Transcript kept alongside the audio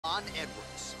Leon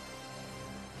Edwards.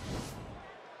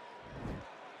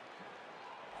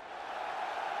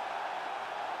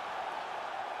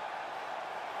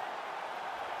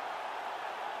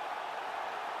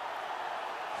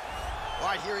 All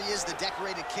right, here he is, the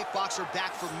decorated kickboxer,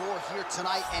 back for more here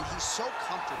tonight, and he's so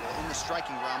comfortable in the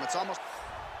striking realm. It's almost...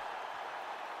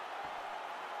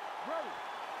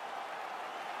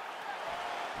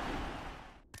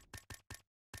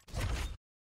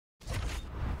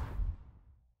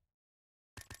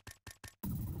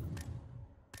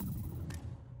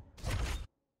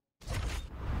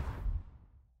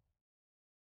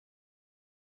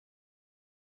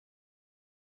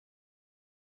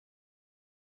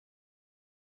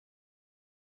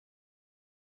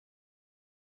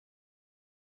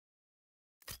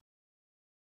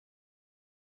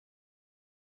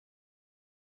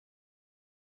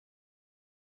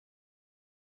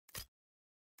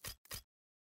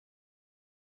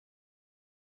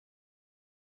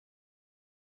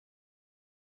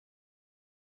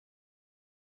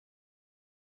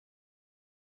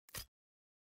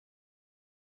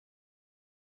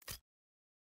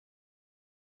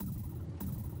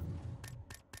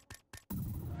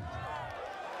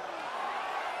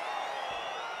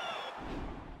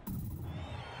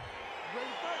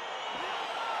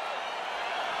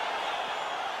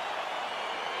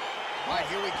 All right,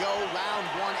 here we go. Round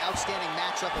one, outstanding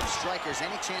matchup of strikers.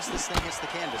 Any chance this thing hits the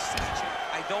canvas tonight?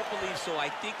 I don't believe so. I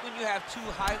think when you have two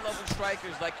high-level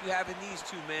strikers like you have in these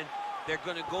two men, they're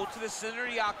going to go to the center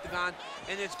of the octagon,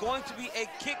 and it's going to be a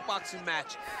kickboxing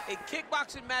match. A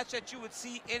kickboxing match that you would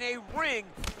see in a ring.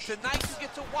 Tonight you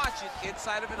get to watch it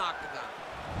inside of an octagon.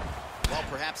 Well,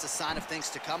 perhaps a sign of things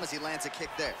to come as he lands a kick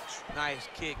there. Nice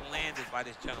kick landed by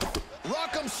this gentleman.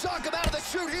 Rock'em sock'em out of the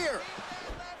chute here.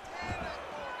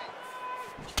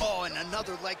 Oh, and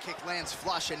another leg kick lands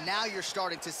flush, and now you're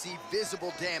starting to see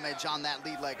visible damage on that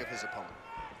lead leg of his opponent.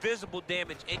 Visible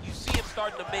damage, and you see him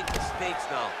starting to make mistakes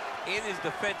now in his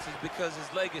defenses because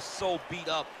his leg is so beat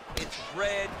up. It's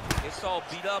red, it's all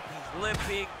beat up, he's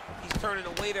limping, he's turning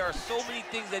away. There are so many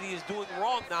things that he is doing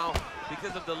wrong now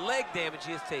because of the leg damage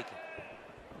he has taken.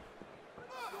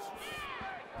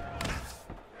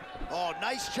 Oh,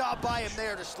 nice job by him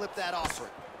there to slip that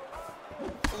offering.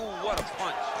 Ooh, what a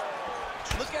punch.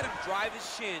 Look at him drive his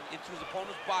shin into his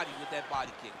opponent's body with that body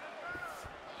kick.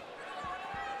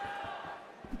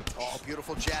 Oh,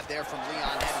 beautiful jab there from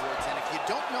Leon Edwards. And if you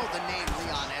don't know the name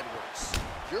Leon Edwards,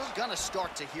 you're gonna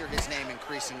start to hear his name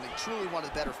increasingly. Truly one of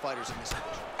the better fighters in this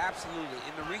division. Absolutely,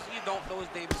 and the reason you don't know his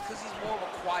name is because he's more of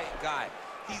a quiet guy.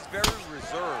 He's very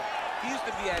reserved. He used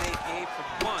to be at AKA for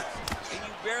months, and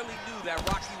you barely knew that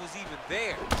Rocky was even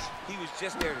there. He was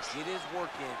just there to get his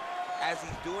work in, as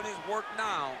he's doing his work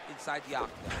now inside the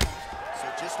octagon. So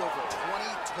just over 20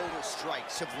 total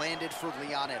strikes have landed for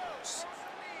Leon Edwards.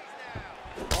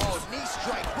 Oh, knee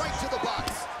strike right to the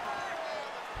body.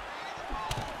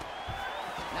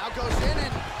 Now goes in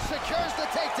and secures the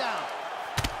takedown.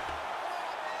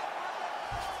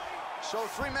 So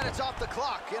 3 minutes off the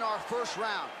clock in our first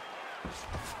round.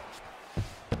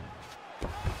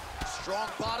 Strong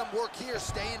bottom work here,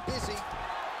 staying busy.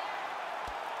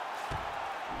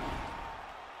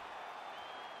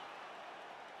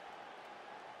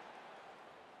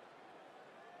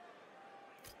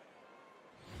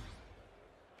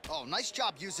 Oh, nice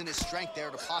job using his strength there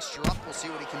to posture up. We'll see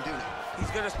what he can do now.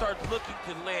 He's going to start looking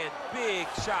to land big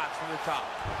shots from the top.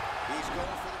 He's going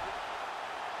for the...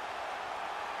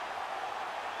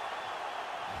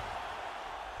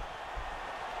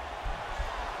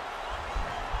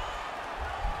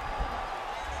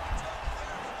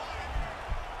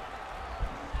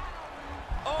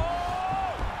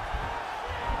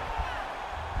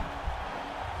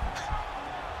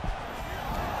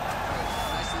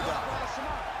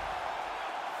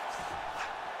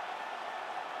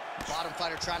 Bottom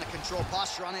fighter trying to control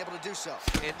posture, unable to do so.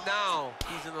 And now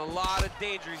he's in a lot of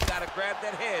danger. He's got to grab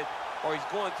that head or he's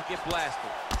going to get blasted.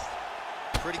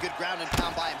 Pretty good ground and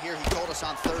pound by him here. He told us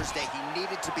on Thursday he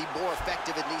needed to be more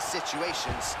effective in these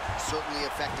situations. Certainly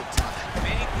effective tonight.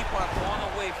 Many people have gone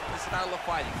away from this style of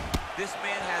fighting. This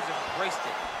man has embraced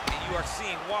it, and you are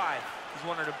seeing why he's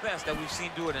one of the best that we've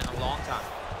seen do it in a long time.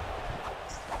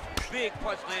 Big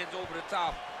punch lands over the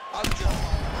top.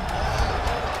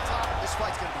 This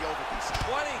fight's gonna be over, DC.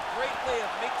 What a great way of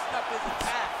mixing up his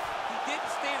attack. He didn't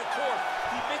stay the course.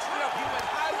 He mixed it up. He went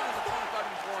high when his opponent thought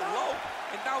he was going low,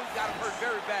 and now he's got him hurt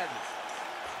very badly.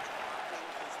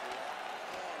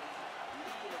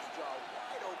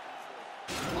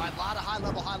 All right, a lot of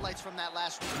high-level highlights from that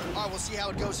last one. All right, we'll see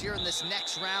how it goes here in this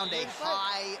next round. A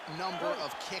high number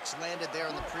of kicks landed there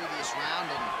in the previous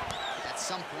round, and that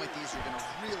some point, these are going to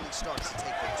really start to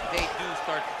take their toll. They do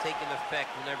start to take an effect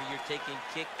whenever you're taking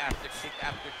kick after kick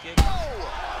after kick. Oh!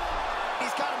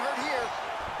 He's got him hurt here.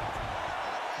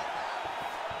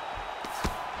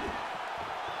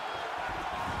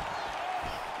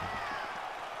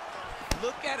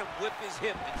 Look at him whip his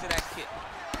hip into that kick.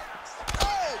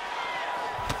 Oh!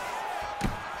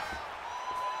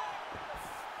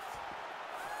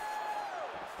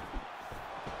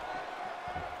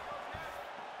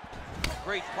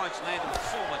 Great punch landed with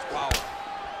so much power.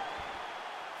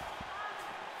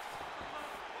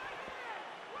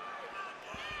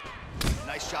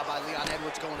 Nice job by Leon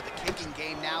Edwards going to the kicking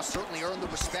game now. Certainly earned the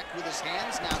respect with his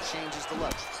hands. Now changes the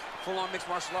level. Full-on mixed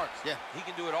martial arts. Yeah. He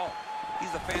can do it all.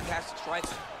 He's a fantastic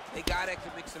striker. A guy that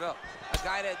can mix it up. A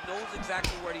guy that knows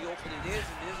exactly where the opening is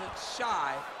and isn't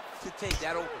shy to take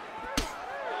that opening.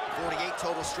 48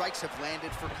 total strikes have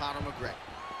landed for Conor McGregor.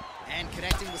 And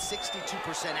connecting with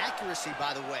 62% accuracy,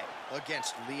 by the way,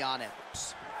 against Leon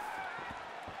Edwards.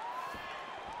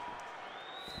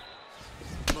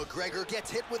 McGregor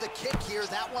gets hit with a kick here.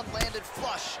 That one landed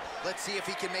flush. Let's see if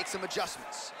he can make some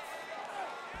adjustments.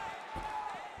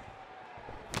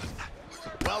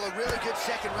 Well, a really good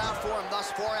second round for him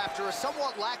thus far. After a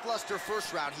somewhat lackluster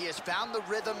first round, he has found the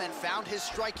rhythm and found his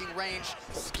striking range.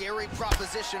 Scary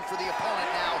proposition for the opponent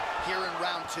now here in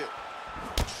round 2.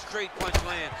 Straight punch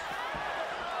lands.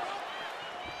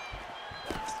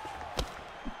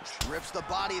 Rips the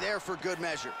body there for good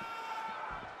measure.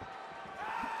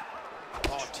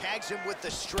 Oh, tags him with the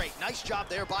straight. Nice job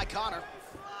there by Conor.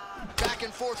 Back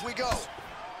and forth we go.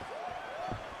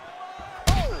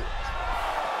 Oh!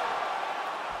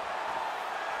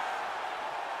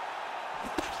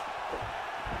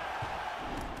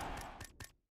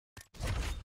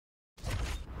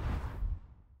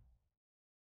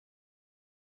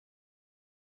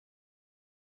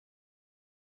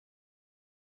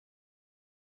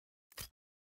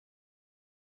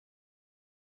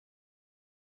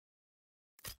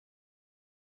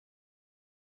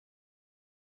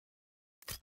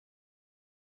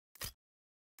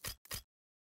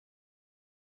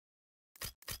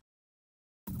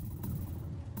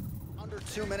 Under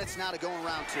 2 minutes now to go in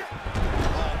round 2.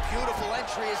 Oh, beautiful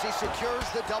entry as he secures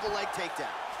the double leg takedown.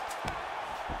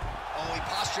 Oh, he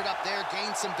postured up there,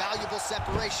 gained some valuable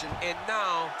separation. And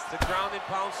now the ground and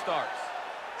pound starts.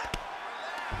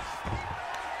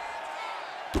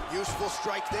 Useful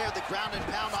strike there, the ground and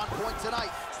pound on point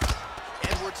tonight.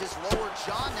 Edwards' lower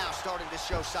jaw now starting to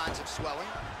show signs of swelling.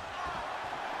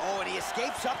 Oh, and he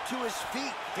escapes up to his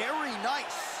feet. Very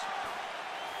nice.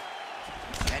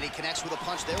 And he connects with a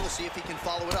punch there. We'll see if he can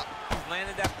follow it up. He's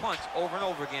landed that punch over and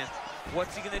over again.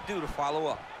 What's he gonna do to follow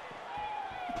up?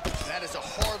 That is a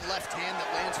hard left hand that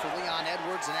lands for Leon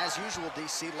Edwards. And as usual,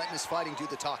 DC letting his fighting do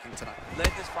the talking tonight.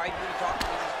 Let this fight do the talking.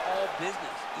 It's all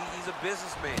business. He's a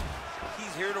businessman.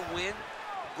 He's here to win,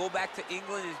 go back to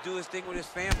England and do his thing with his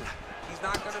family. He's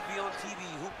not gonna be on TV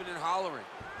hooping and hollering.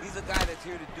 He's a guy that's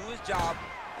here to do his job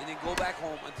and then go back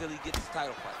home until he gets his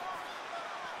title fight.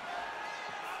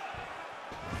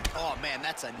 Oh, man,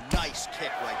 that's a nice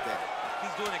kick right there.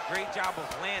 He's doing a great job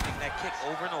of landing that kick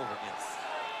over and over again.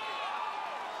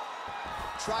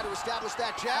 Try to establish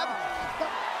that jab.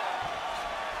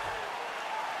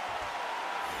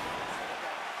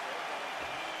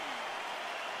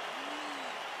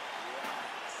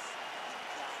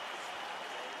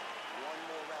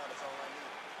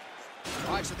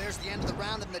 All right, so there's the end of the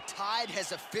round, and the tide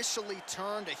has officially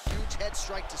turned. A huge head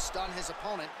strike to stun his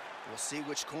opponent. We'll see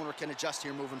which corner can adjust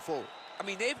here moving forward. I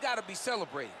mean, they've got to be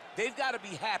celebrating. They've got to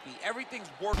be happy. Everything's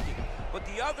working. But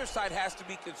the other side has to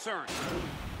be concerned.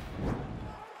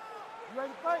 You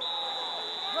ready to fight?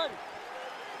 Ready.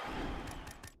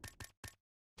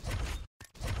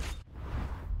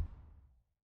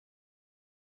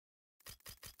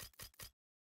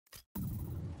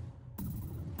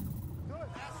 Do it.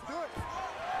 Do it.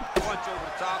 Punch over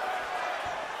the top.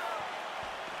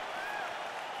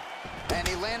 And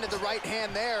he landed the right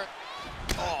hand there.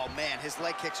 Oh, man, his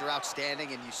leg kicks are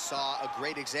outstanding, and you saw a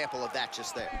great example of that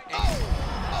just there. Oh!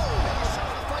 Oh! He's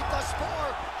showing the fight thus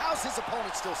far. How's his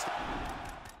opponent still standing?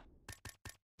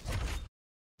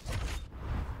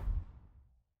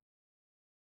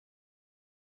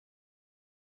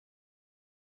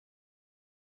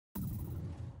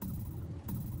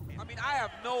 I mean, I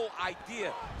have no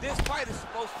idea. This fight is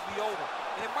supposed to be over.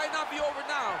 And it might not be over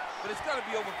now, but it's going to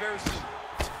be over very soon.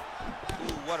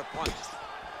 Ooh, what a punch.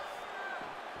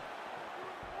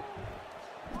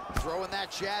 Throwing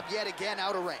that jab yet again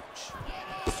out of range.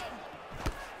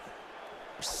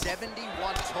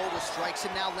 71 total strikes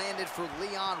have now landed for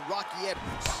Leon Rocky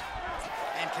Edwards.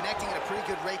 And connecting at a pretty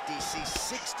good rate, DC.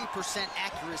 60%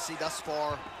 accuracy thus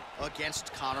far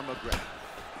against Conor McGregor.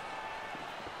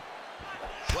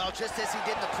 Well, just as he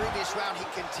did in the previous round, he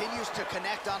continues to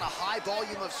connect on a high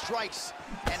volume of strikes.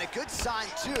 And a good sign,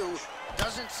 too,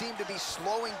 doesn't seem to be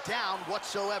slowing down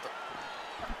whatsoever.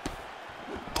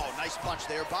 Oh, nice punch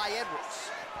there by Edwards.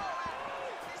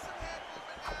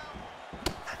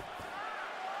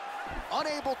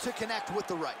 Unable to connect with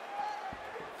the right.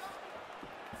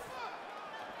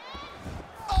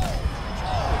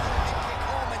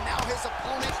 His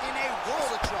opponent in a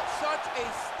world of trouble. Such a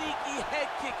sneaky head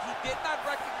kick. He did not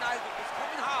recognize it was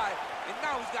coming high, and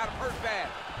now he's got him hurt bad.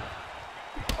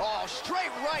 Oh,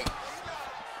 straight right.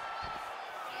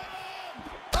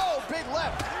 Oh, big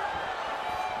left.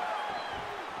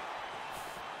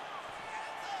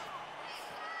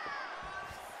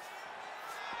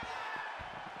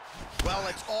 Well,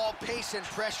 it's all pace and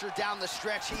pressure down the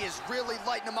stretch. He is really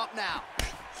lighting him up now.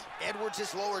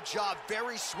 Edwards' lower jaw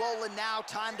very swollen now.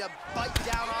 Time to bite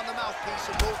down on the mouthpiece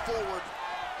and move forward.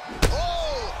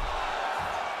 Oh!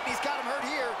 He's got him hurt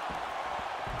here.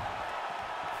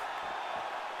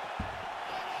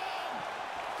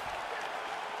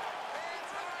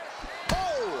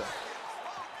 Oh!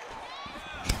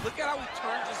 Look at how he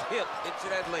turns his hip into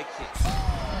that leg kick.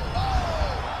 Oh!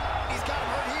 He's got him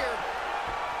hurt here.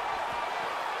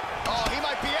 Oh, he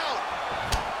might be out.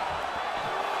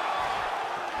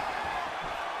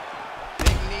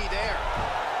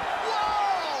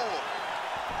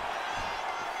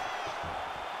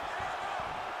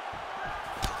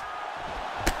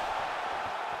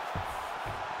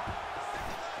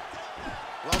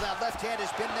 Well, that left hand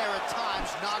has been there at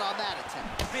times, not on that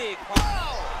attempt. Big punch.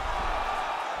 Oh!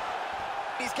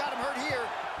 He's got him hurt here.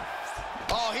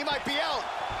 Oh, he might be out.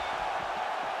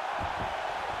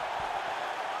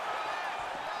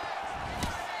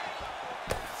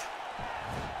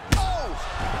 Oh!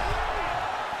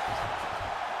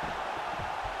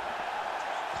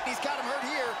 He's got him hurt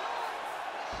here.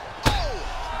 Oh!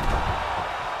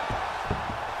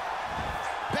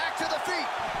 Back to the feet.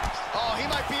 Oh, he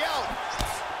might be out.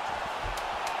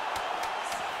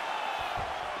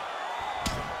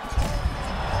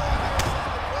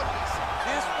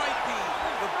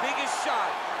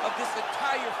 Of this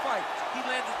entire fight, he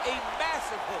landed a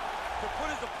massive hook to put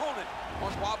his opponent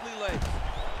on wobbly legs.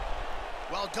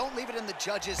 Well, don't leave it in the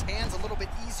judges' hands. A little bit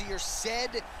easier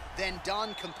said than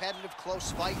done. Competitive,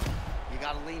 close fight. You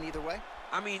got to lean either way.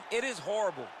 I mean, it is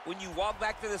horrible when you walk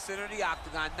back to the center of the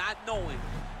octagon not knowing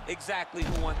exactly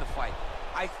who won the fight.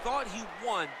 I thought he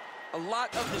won a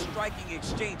lot of the striking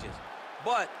exchanges,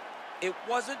 but it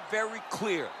wasn't very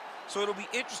clear. So it'll be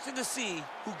interesting to see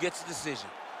who gets the decision.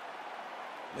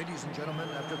 Ladies and gentlemen,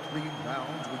 after 3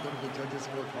 rounds, we go to the judges'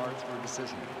 scorecards for a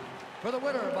decision. For the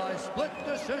winner by split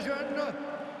decision, the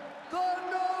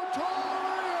notorious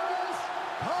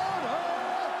Conor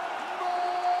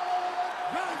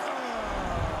McGregor!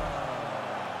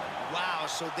 Wow,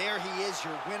 so there he is,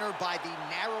 your winner by the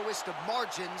narrowest of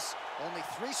margins. Only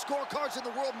 3 scorecards in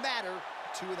the world matter.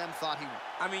 2 of them thought he won.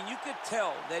 I mean, you could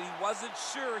tell that he wasn't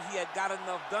sure he had got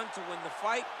enough done to win the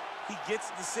fight. He gets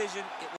the decision.